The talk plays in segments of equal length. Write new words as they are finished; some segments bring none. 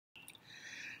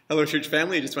Hello, church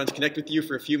family. I just wanted to connect with you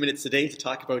for a few minutes today to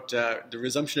talk about the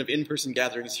resumption of in-person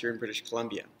gatherings here in British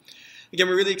Columbia. Again,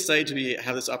 we're really excited to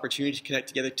have this opportunity to connect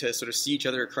together to sort of see each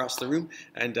other across the room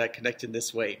and connect in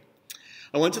this way.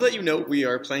 I want to let you know we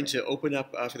are planning to open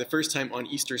up for the first time on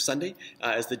Easter Sunday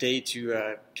as the day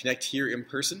to connect here in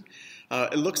person.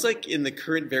 It looks like in the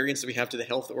current variants that we have to the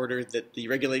health order that the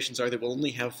regulations are that we'll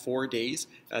only have 4 days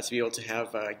to be able to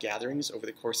have gatherings over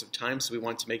the course of time, so we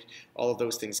want to make all of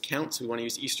those things count. So we want to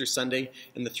use Easter Sunday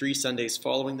and the 3 Sundays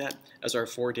following that as our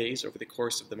 4 days over the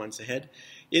course of the months ahead,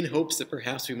 in hopes that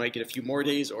perhaps we might get a few more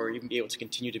days or even be able to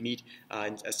continue to meet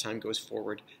as time goes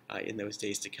forward in those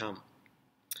days to come.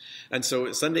 And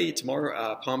so Sunday,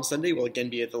 tomorrow, Palm Sunday, will again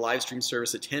be at the live stream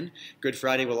service at 10. Good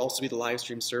Friday will also be the live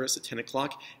stream service at 10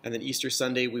 o'clock. And then Easter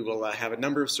Sunday, we will have a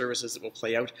number of services that will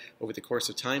play out over the course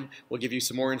of time. We'll give you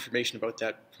some more information about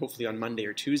that hopefully on Monday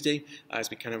or Tuesday as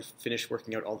we kind of finish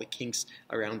working out all the kinks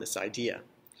around this idea.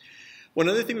 One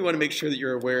other thing we want to make sure that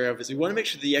you're aware of is we want to make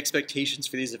sure the expectations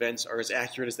for these events are as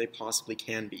accurate as they possibly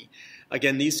can be.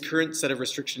 Again, these current set of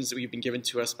restrictions that we've been given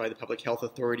to us by the Public Health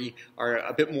Authority are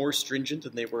a bit more stringent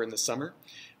than they were in the summer.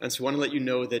 And so we want to let you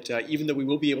know that even though we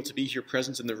will be able to be here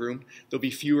present in the room, there'll be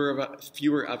fewer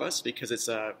of us because it's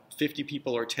 50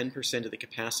 people or 10% of the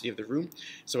capacity of the room.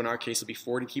 So in our case, it'll be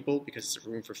 40 people because it's a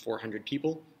room for 400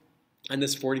 people. And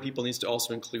this 40 people needs to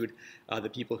also include the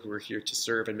people who are here to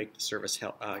serve and make the service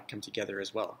come together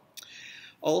as well.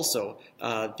 Also,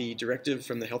 the directive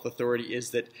from the Health Authority is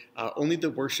that only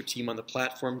the worship team on the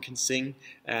platform can sing,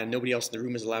 and nobody else in the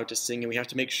room is allowed to sing, and we have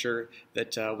to make sure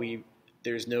that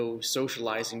there's no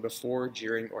socializing before,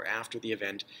 during, or after the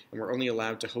event, and we're only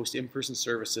allowed to host in-person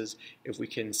services if we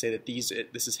can say that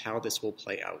this is how this will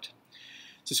play out.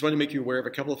 So just want to make you aware of a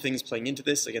couple of things playing into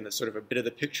this. Again, that's sort of a bit of the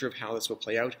picture of how this will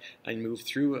play out and move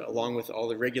through, along with all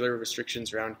the regular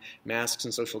restrictions around masks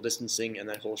and social distancing and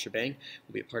that whole shebang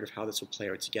will be a part of how this will play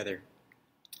out together.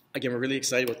 Again, we're really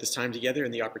excited about this time together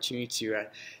and the opportunity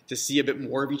to see a bit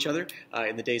more of each other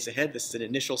in the days ahead. This is an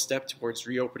initial step towards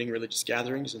reopening religious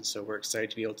gatherings, and so we're excited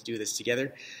to be able to do this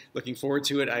together. Looking forward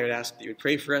to it. I would ask that you would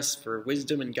pray for us for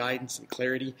wisdom and guidance and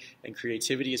clarity and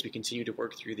creativity as we continue to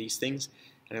work through these things.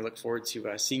 And I look forward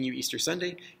to seeing you Easter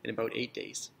Sunday in about 8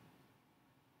 days.